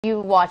You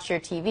watch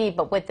your TV,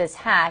 but with this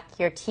hack,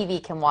 your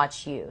TV can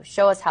watch you.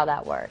 Show us how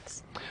that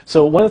works.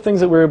 So one of the things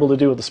that we were able to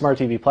do with the Smart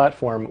TV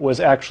platform was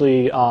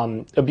actually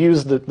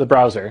abuse the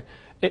browser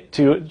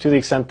to the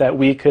extent that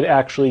we could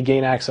actually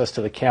gain access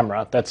to the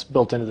camera that's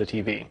built into the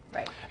TV.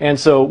 Right. And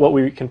so what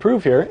we can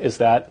prove here is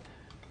that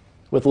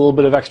with a little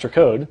bit of extra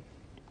code,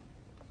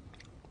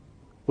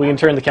 we can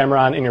turn the camera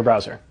on in your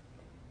browser.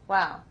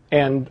 Wow.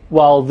 And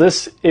while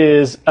this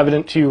is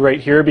evident to you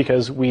right here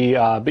because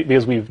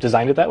we've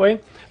designed it that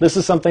way, this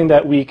is something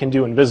that we can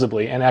do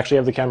invisibly and actually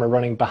have the camera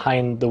running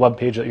behind the web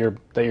page that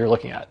you're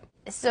looking at.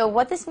 So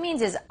what this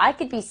means is I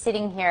could be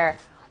sitting here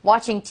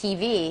watching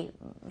TV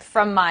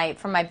from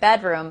my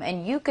bedroom,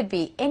 and you could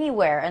be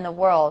anywhere in the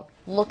world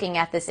looking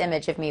at this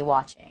image of me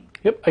watching.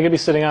 Yep, I could be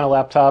sitting on a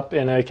laptop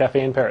in a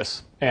cafe in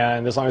Paris,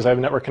 and as long as I have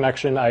a network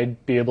connection,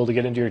 I'd be able to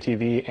get into your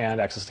TV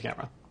and access the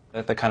camera.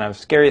 The kind of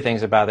scary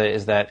things about it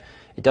is that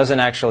it doesn't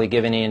actually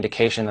give any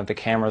indication that the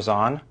camera's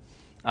on,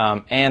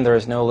 and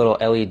there's no little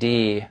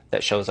LED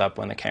that shows up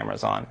when the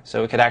camera's on.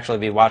 So it could actually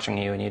be watching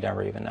you and you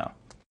never even know.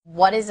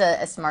 What is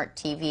a smart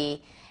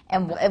TV,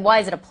 and why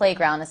is it a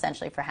playground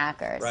essentially for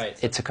hackers?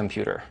 Right. It's a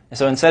computer.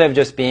 So instead of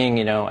just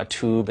being, a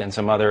tube and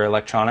some other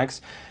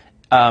electronics,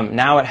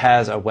 now it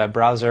has a web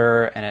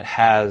browser and it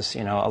has,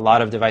 a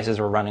lot of devices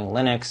are running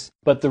Linux.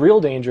 But the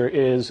real danger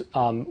is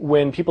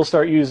when people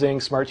start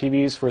using smart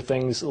TVs for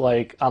things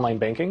like online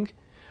banking,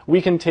 we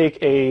can take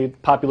a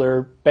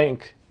popular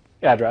bank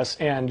address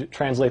and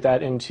translate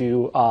that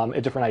into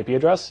a different IP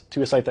address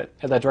to a site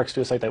that directs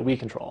to a site that we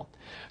control.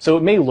 So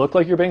it may look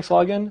like your bank's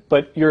login,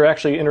 but you're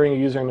actually entering a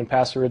username and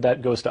password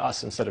that goes to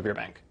us instead of your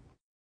bank.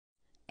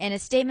 In a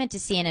statement to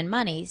CNN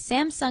Money,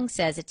 Samsung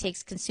says it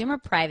takes consumer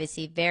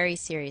privacy very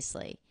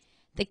seriously.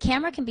 The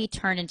camera can be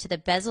turned into the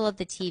bezel of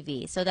the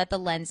TV so that the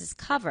lens is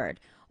covered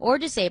or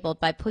disabled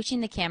by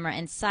pushing the camera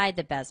inside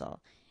the bezel.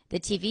 The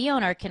TV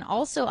owner can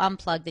also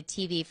unplug the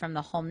TV from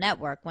the home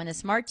network when the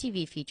smart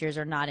TV features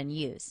are not in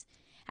use.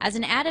 As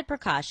an added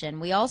precaution,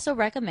 we also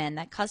recommend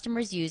that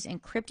customers use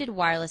encrypted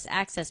wireless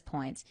access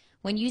points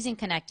when using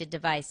connected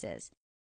devices.